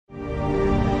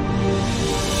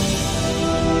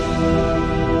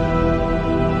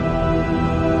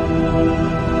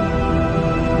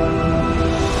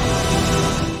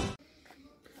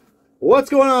What's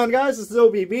going on, guys? This is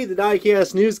OBB, the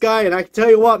Diecast News Guy, and I can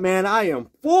tell you what, man, I am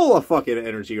full of fucking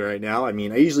energy right now. I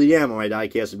mean, I usually am on my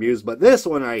Diecast reviews, but this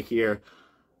one right here,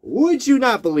 would you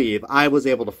not believe I was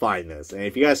able to find this? And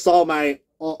if you guys saw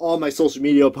all my social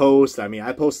media posts, I mean,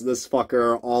 I posted this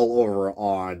fucker all over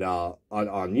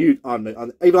even on the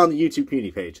YouTube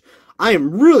community page. I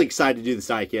am really excited to do this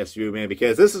Diecast review, man,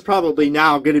 because this is probably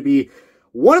now going to be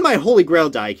one of my holy grail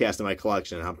diecast in my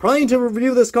collection. I'm planning to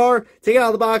review this car, take it out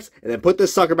of the box, and then put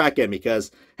this sucker back in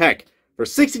because, heck, for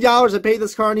 $60 I paid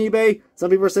this car on eBay. Some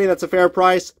people are saying that's a fair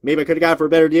price. Maybe I could have got it for a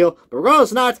better deal. But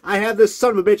regardless of not, I have this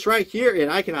son of a bitch right here,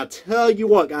 and I cannot tell you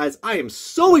what, guys. I am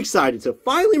so excited to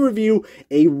finally review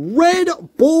a Red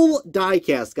Bull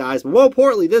diecast, guys. But more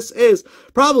importantly, this is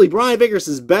probably Brian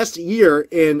Vickers' best year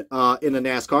in the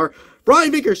NASCAR.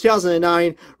 Brian Vickers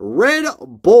 2009 Red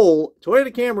Bull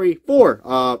Toyota Camry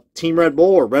for Team Red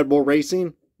Bull or Red Bull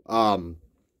Racing.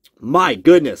 My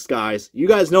goodness, guys. You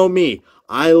guys know me.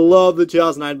 I love the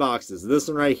 2009 boxes. This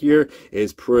one right here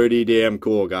is pretty damn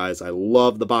cool, guys. I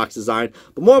love the box design.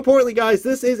 But more importantly, guys,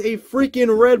 this is a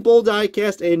freaking Red Bull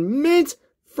diecast in mint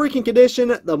freaking condition.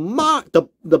 The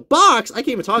box, I can't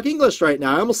even talk English right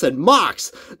now. I almost said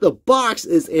mox. The box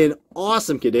is in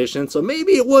awesome condition, so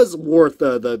maybe it was worth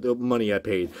the money I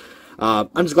paid. I'm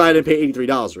just glad I didn't pay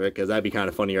 $83 for it, because that'd be kind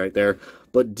of funny right there.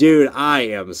 But dude, I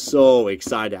am so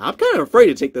excited. I'm kind of afraid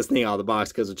to take this thing out of the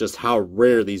box because of just how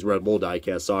rare these Red Bull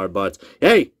diecasts are. But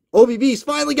hey, OBB's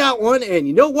finally got one, and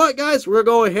you know what, guys? We're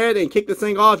going to go ahead and kick this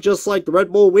thing off just like the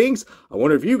Red Bull wings. I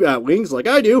wonder if you got wings like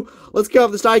I do. Let's kick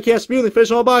off this diecast review, the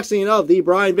official unboxing of the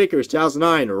Brian Vickers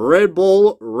 2009 Red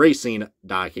Bull Racing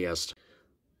diecast.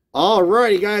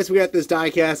 Alrighty, guys, we got this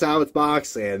diecast out of its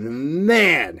box, and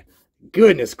man,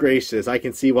 goodness gracious, I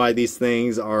can see why these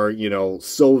things are, you know,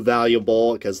 so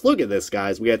valuable. Because look at this,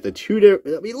 guys. We got the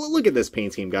look at this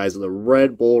paint scheme, guys. The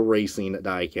Red Bull Racing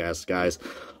diecast, guys.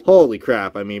 Holy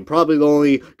crap. I mean, probably the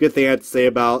only good thing I have to say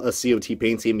about a COT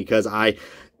paint scheme, because I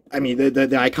mean, the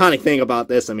iconic thing about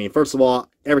this, I mean, first of all,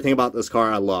 everything about this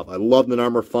car I love. I love the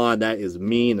number font. That is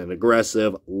mean and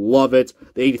aggressive. Love it.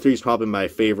 The 83 is probably my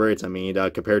favorite. I mean,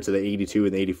 compared to the 82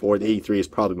 and the 84, the 83 is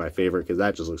probably my favorite because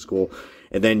that just looks cool.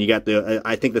 And then you got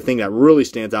I think the thing that really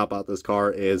stands out about this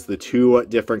car is the two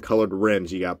different colored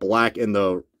rims. You got black in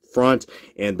the front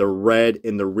and the red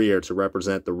in the rear to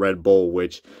represent the Red Bull,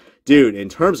 which, dude, in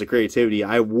terms of creativity,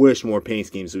 I wish more paint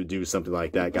schemes would do something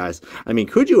like that, guys. I mean,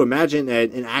 could you imagine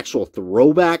an actual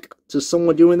throwback to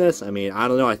someone doing this? I mean, I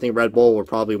don't know. I think Red Bull would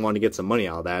probably want to get some money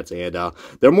out of that, and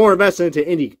they're more invested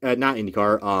into not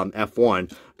IndyCar,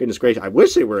 F1. Goodness gracious, I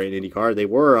wish they were in IndyCar. They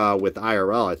were with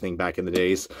IRL, I think, back in the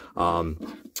days,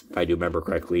 if I do remember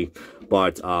correctly.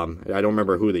 But I don't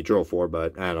remember who they drove for,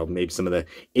 but I don't know, maybe some of the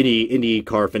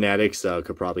IndyCar fanatics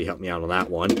could probably help me out on that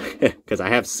one, because I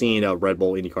have seen a Red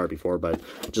Bull IndyCar before, but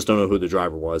just don't know who the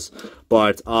driver was.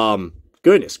 But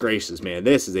goodness gracious, man,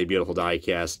 this is a beautiful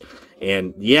diecast.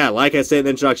 And yeah, like I said in the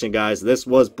introduction, guys, this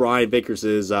was Brian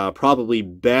Vickers' probably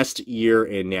best year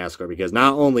in NASCAR, because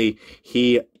not only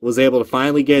he was able to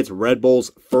finally get Red Bull's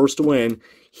first win,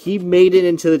 he made it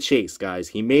into the chase, guys.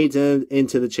 He made it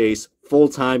into the chase full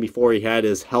time before he had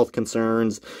his health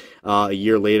concerns a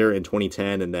year later in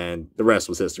 2010, and then the rest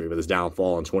was history with his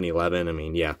downfall in 2011. I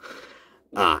mean, yeah.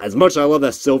 As much as I love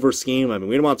that silver scheme, I mean,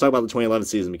 we don't want to talk about the 2011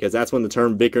 season because that's when the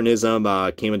term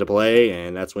Vickernism came into play,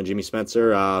 and that's when Jimmy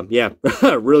Spencer, yeah,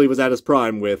 really was at his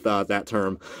prime with that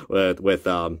term.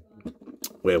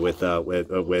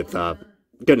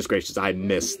 Goodness gracious, I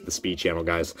miss the Speed Channel,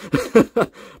 guys.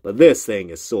 But this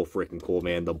thing is so freaking cool,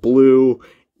 man. The blue,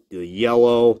 the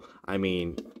yellow. I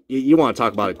mean, you want to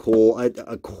talk about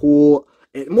a cool.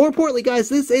 More importantly, guys,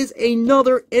 this is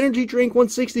another energy drink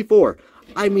 164.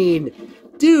 I mean,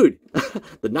 dude,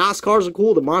 the NASCARs are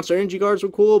cool, the Monster Energy cars are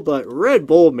cool, but Red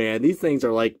Bull, man, these things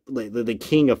are like the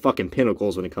king of fucking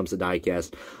pinnacles when it comes to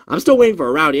diecast. I'm still waiting for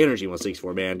a Rowdy Energy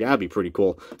 164, man. That'd be pretty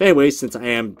cool. But anyways, since I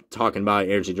am talking about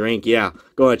energy drink, yeah,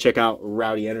 go ahead and check out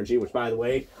Rowdy Energy, which, by the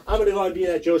way, I'm going to go ahead and be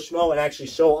that Joe Schmo and actually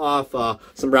show off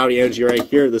some Rowdy Energy right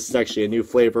here. This is actually a new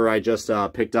flavor I just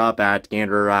picked up at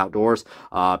Gander Outdoors.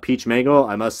 Peach Mango,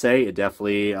 I must say, it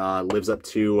definitely lives up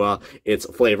to its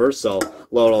flavor. So,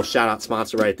 little shout-out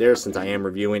sponsor right there, since I am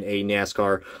reviewing a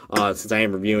NASCAR, since I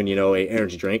am reviewing, you know, a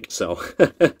energy drink. So,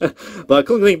 but click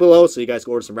the link below so you guys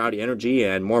can order some Rowdy Energy,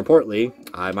 and more importantly,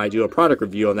 I might do a product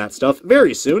review on that stuff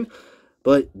very soon.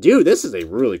 But, dude, this is a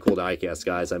really cool diecast,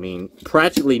 guys. I mean,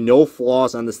 practically no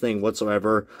flaws on this thing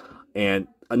whatsoever. And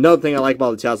another thing I like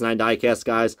about the 2009 diecast,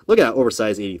 guys, look at that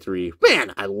oversized 83.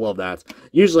 Man, I love that.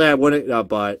 Usually I wouldn't,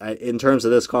 but in terms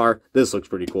of this car, this looks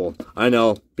pretty cool. I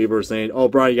know people are saying, oh,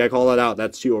 Brian, you gotta call that out.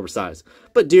 That's too oversized.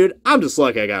 But, dude, I'm just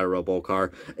lucky I got a RedBull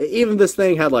car. Even if this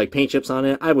thing had, like, paint chips on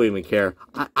it, I wouldn't even care.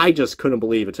 I just couldn't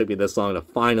believe it took me this long to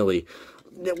finally...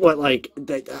 I've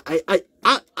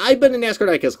been a NASCAR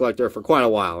diecast collector for quite a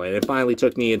while, and it finally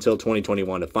took me until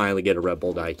 2021 to finally get a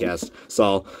RedBull diecast.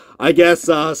 So, I guess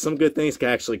some good things can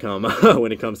actually come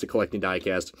when it comes to collecting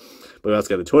diecast. But we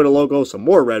also got the Toyota logo, some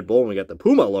more RedBull, and we got the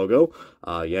Puma logo.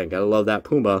 Yeah, gotta love that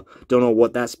Puma. Don't know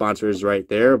what that sponsor is right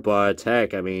there, but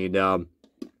heck, I mean...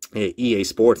 EA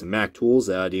Sports and Mac Tools.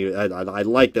 I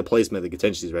like the placement of the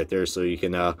contingencies right there. So you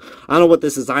can, I don't know what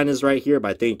this design is right here,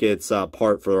 but I think it's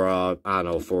part for, I don't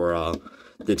know, for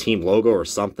the team logo or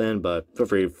something. But feel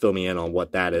free to fill me in on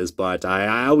what that is. But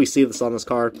I always see this on this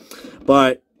car.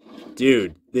 But,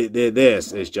 dude,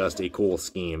 this is just a cool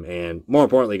scheme. And more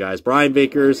importantly, guys, Brian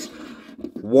Vickers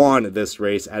won this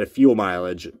race at a fuel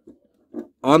mileage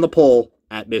on the pole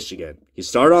at Michigan. He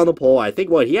started on the pole. I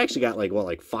think he actually got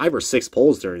like 5 or 6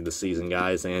 poles during the season,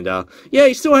 guys. And yeah,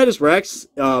 he still had his wrecks,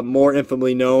 more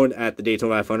infamously known at the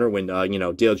Daytona 500 when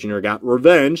Dale Jr. got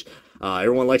revenge.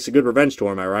 Everyone likes a good revenge tour,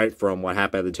 am I right? From what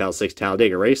happened at the Talladega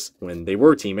Talladega race when they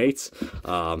were teammates.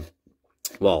 When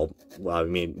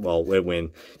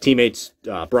teammates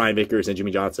Brian Vickers and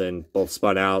Jimmy Johnson both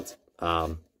spun out.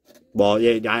 Well,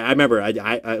 yeah, I remember.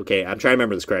 Okay, I'm trying to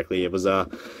remember this correctly. It was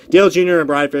Dale Jr. and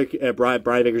Brian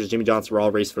Vickers and Jimmy Johnson were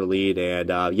all raced for the lead,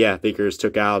 and yeah, Vickers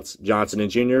took out Johnson and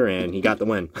Jr. and he got the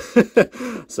win.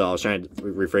 So I was trying to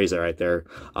rephrase that right there.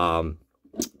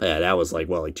 Yeah, that was like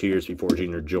 2 years before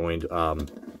Jr. joined Henry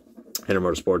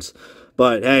Motorsports.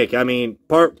 But hey, I mean,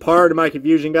 part of my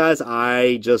confusion, guys,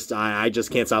 I just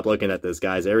can't stop looking at this,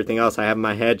 guys. Everything else I have in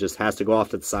my head just has to go off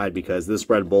to the side because this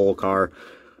RedBull car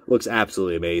looks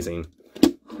absolutely amazing.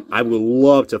 I would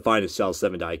love to find a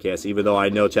 2007 diecast, even though I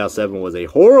know 2007 was a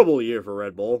horrible year for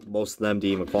RedBull. Most of them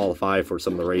didn't even qualify for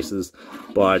some of the races.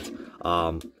 But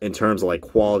in terms of like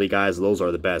quality, guys, those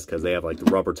are the best because they have like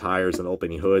the rubber tires and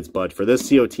opening hoods. But for this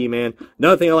COT, man,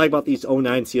 another thing I like about these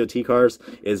 09 COT cars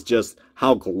is just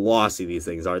how glossy these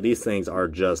things are. These things are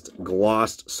just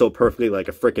glossed so perfectly like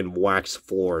a freaking wax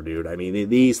floor, dude. I mean,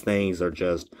 these things are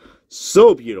just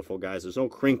so beautiful, guys. There's no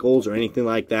crinkles or anything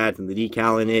like that, and the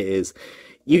decal in it is,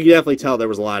 you can definitely tell there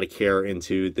was a lot of care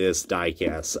into this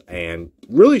diecast, and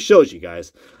really shows you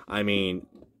guys. I mean,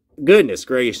 goodness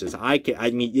gracious, I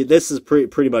mean, this is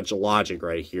pretty much logic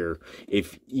right here.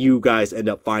 If you guys end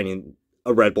up finding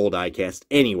a RedBull diecast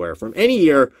anywhere from any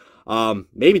year,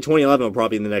 maybe 2011 will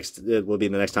probably be the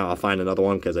next time I'll find another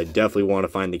one, because I definitely want to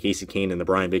find the Casey Kane and the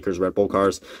Brian Vickers RedBull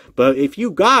cars. But if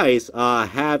you guys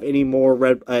have any more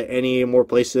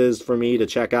places for me to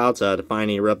check out to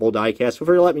find any RedBull diecast, feel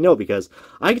free to let me know, because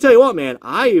I can tell you what, man,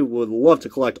 I would love to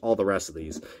collect all the rest of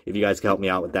these. If you guys can help me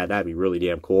out with that, that'd be really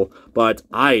damn cool. But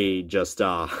I just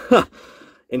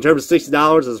in terms of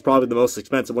 $60, this is probably the most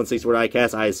expensive 164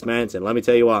 diecast I spent, and let me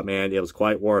tell you what, man, it was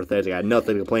quite worth it. I got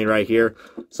nothing to complain right here.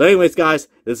 So anyways, guys,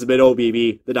 this has been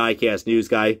OBB, the diecast news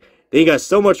guy. Thank you guys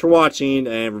so much for watching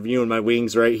and reviewing my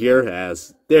wings right here,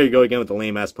 as there you go again with the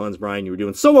lame-ass puns, Brian. You were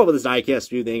doing so well with this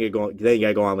diecast review, then you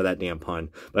gotta go on with that damn pun.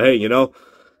 But hey,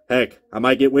 heck, I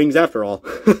might get wings after all.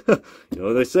 You know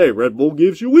what they say, RedBull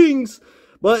gives you wings.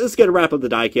 But let's get a wrap up the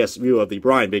diecast review of the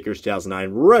Brian Vickers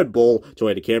 2009 RedBull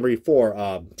Toyota Camry for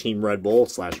Team RedBull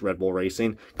 / RedBull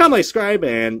Racing. Comment, subscribe,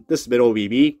 and this has been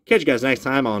OBB. Catch you guys next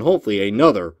time on hopefully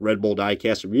another RedBull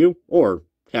diecast review, or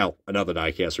hell, another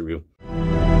diecast review.